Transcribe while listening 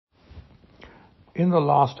In the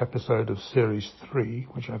last episode of Series 3,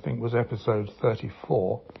 which I think was episode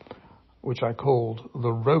 34, which I called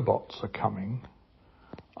The Robots Are Coming,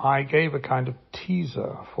 I gave a kind of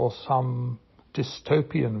teaser for some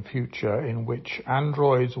dystopian future in which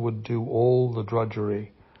androids would do all the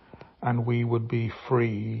drudgery and we would be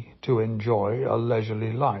free to enjoy a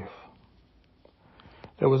leisurely life.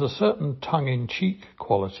 There was a certain tongue-in-cheek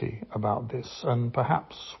quality about this, and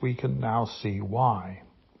perhaps we can now see why.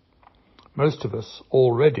 Most of us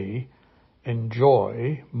already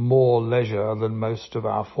enjoy more leisure than most of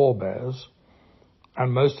our forebears,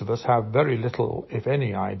 and most of us have very little, if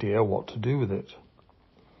any, idea what to do with it.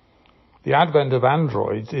 The advent of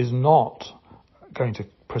androids is not going to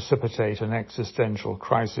precipitate an existential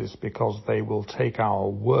crisis because they will take our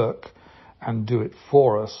work and do it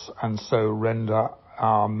for us and so render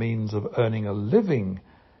our means of earning a living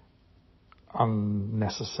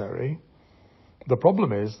unnecessary. The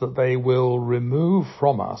problem is that they will remove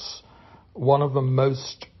from us one of the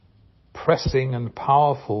most pressing and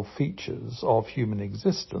powerful features of human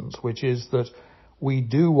existence, which is that we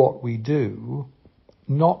do what we do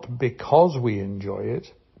not because we enjoy it,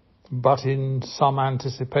 but in some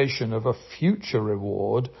anticipation of a future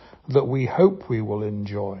reward that we hope we will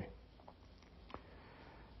enjoy.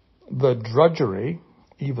 The drudgery,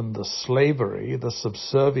 even the slavery, the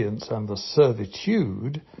subservience and the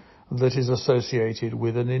servitude that is associated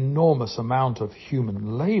with an enormous amount of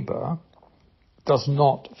human labour does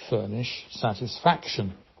not furnish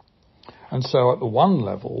satisfaction. And so at the one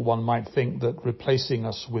level, one might think that replacing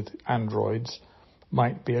us with androids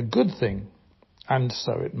might be a good thing, and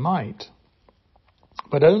so it might.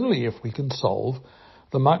 But only if we can solve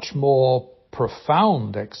the much more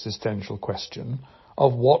profound existential question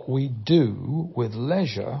of what we do with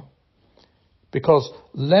leisure, because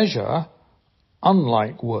leisure,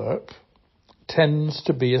 unlike work, tends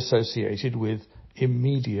to be associated with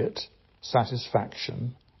immediate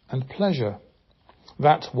satisfaction and pleasure.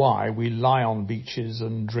 That's why we lie on beaches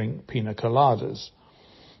and drink pina coladas.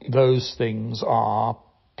 Those things are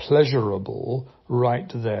pleasurable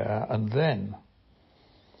right there and then.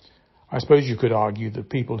 I suppose you could argue that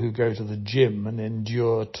people who go to the gym and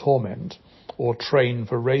endure torment or train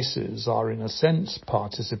for races are in a sense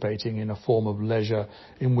participating in a form of leisure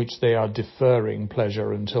in which they are deferring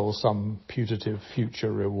pleasure until some putative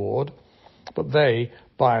future reward. But they,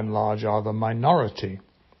 by and large, are the minority.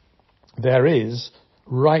 There is,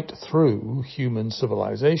 right through human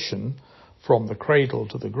civilization, from the cradle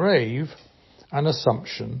to the grave, an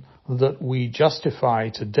assumption that we justify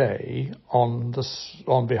today on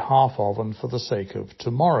behalf of and for the sake of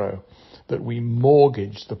tomorrow, that we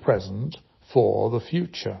mortgage the present for the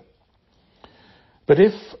future. But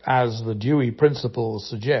if, as the Dewey Principle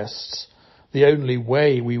suggests, the only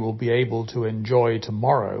way we will be able to enjoy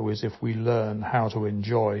tomorrow is if we learn how to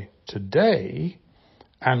enjoy today,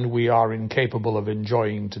 and we are incapable of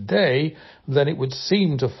enjoying today, then it would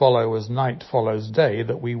seem to follow as night follows day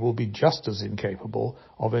that we will be just as incapable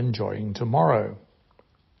of enjoying tomorrow.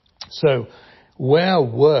 So, where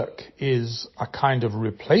work is a kind of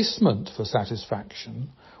replacement for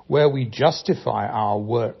satisfaction, where we justify our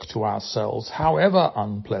work to ourselves, however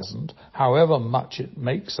unpleasant, however much it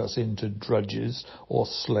makes us into drudges or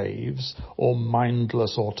slaves or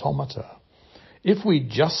mindless automata, if we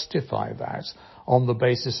justify that on the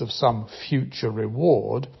basis of some future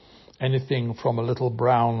reward, anything from a little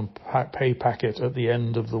brown pay packet at the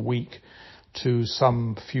end of the week to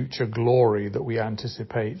some future glory that we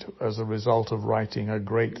anticipate as a result of writing a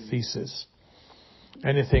great thesis,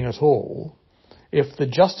 anything at all, if the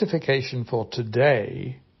justification for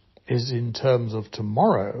today is in terms of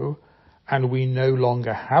tomorrow, and we no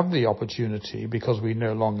longer have the opportunity because we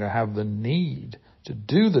no longer have the need to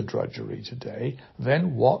do the drudgery today,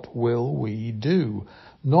 then what will we do?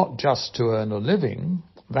 Not just to earn a living.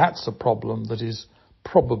 That's a problem that is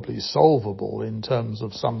probably solvable in terms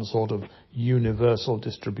of some sort of universal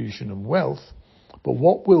distribution of wealth. But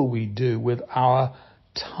what will we do with our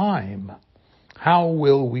time? How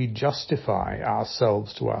will we justify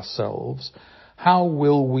ourselves to ourselves? How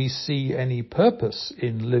will we see any purpose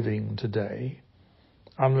in living today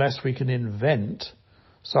unless we can invent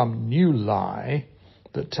some new lie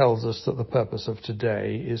that tells us that the purpose of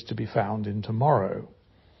today is to be found in tomorrow?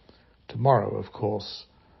 Tomorrow, of course,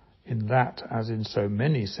 in that as in so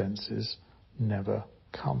many senses, never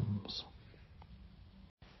comes.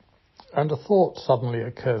 And a thought suddenly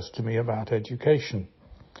occurs to me about education.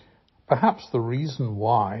 Perhaps the reason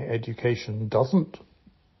why education doesn't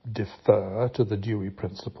defer to the Dewey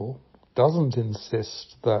Principle, doesn't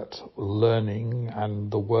insist that learning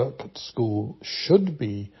and the work at school should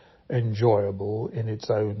be enjoyable in its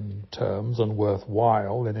own terms and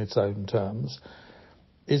worthwhile in its own terms,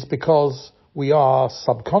 is because we are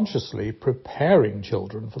subconsciously preparing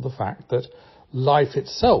children for the fact that life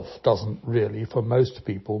itself doesn't really, for most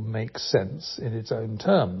people, make sense in its own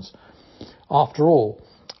terms. After all,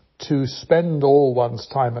 to spend all one's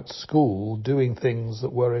time at school doing things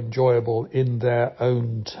that were enjoyable in their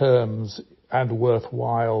own terms and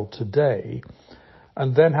worthwhile today,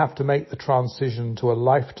 and then have to make the transition to a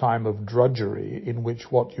lifetime of drudgery in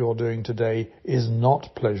which what you're doing today is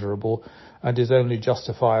not pleasurable and is only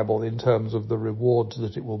justifiable in terms of the rewards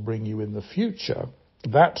that it will bring you in the future,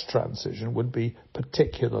 that transition would be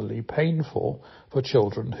particularly painful for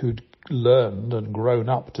children who'd learned and grown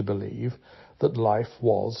up to believe that life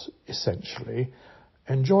was essentially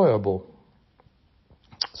enjoyable.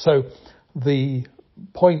 So the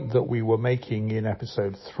point that we were making in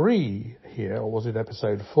episode 3 here, or was it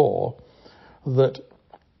episode 4, that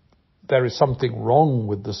there is something wrong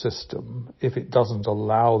with the system if it doesn't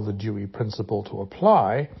allow the Dewey Principle to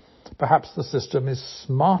apply, perhaps the system is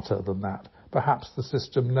smarter than that. Perhaps the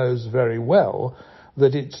system knows very well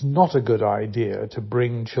that it's not a good idea to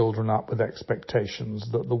bring children up with expectations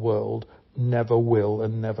that the world never will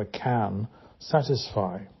and never can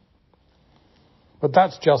satisfy. But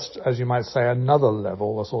that's just, as you might say, another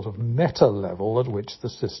level, a sort of meta level at which the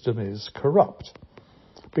system is corrupt.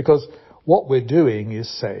 Because what we're doing is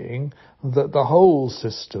saying that the whole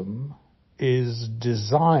system is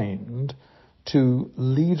designed to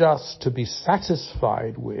lead us to be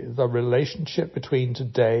satisfied with a relationship between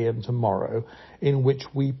today and tomorrow in which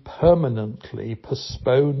we permanently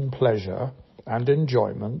postpone pleasure and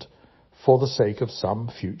enjoyment for the sake of some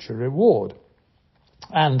future reward.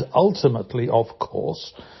 And ultimately, of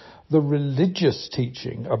course, the religious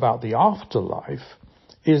teaching about the afterlife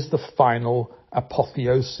is the final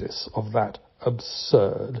apotheosis of that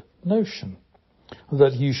absurd notion,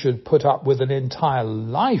 that you should put up with an entire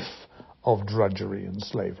life of drudgery and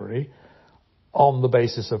slavery on the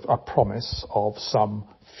basis of a promise of some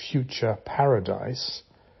future paradise,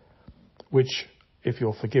 which, if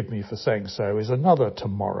you'll forgive me for saying so, is another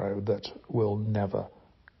tomorrow that will never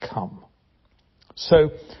come.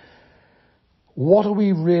 So, what are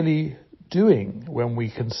we really doing when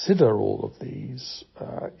we consider all of these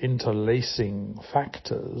interlacing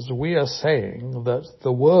factors? We are saying that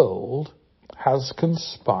the world has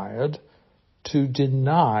conspired to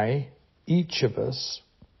deny each of us,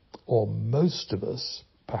 or most of us,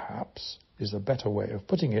 perhaps, is a better way of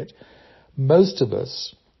putting it, most of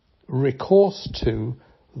us recourse to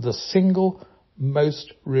the single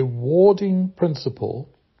most rewarding principle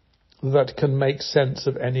that can make sense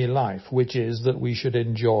of any life, which is that we should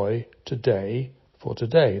enjoy today for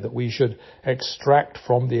today, that we should extract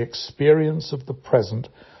from the experience of the present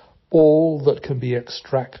all that can be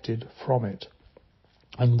extracted from it.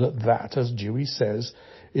 And that, as Dewey says,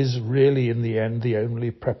 is really in the end the only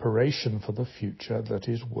preparation for the future that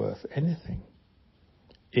is worth anything.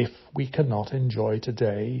 If we cannot enjoy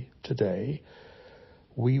today,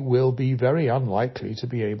 we will be very unlikely to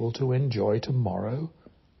be able to enjoy tomorrow.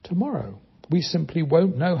 We simply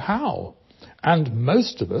won't know how. And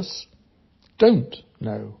most of us don't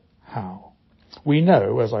know how. We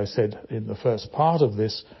know, as I said in the first part of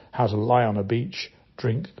this, how to lie on a beach,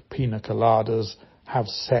 drink pina coladas, have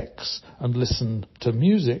sex and listen to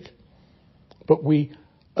music. But we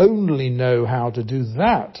only know how to do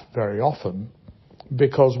that very often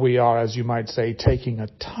because we are, as you might say, taking a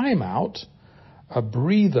time out, a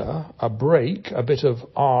breather, a break, a bit of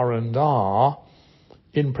R&R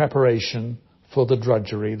in preparation for the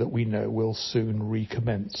drudgery that we know will soon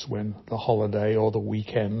recommence when the holiday or the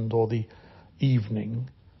weekend or the evening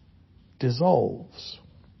dissolves.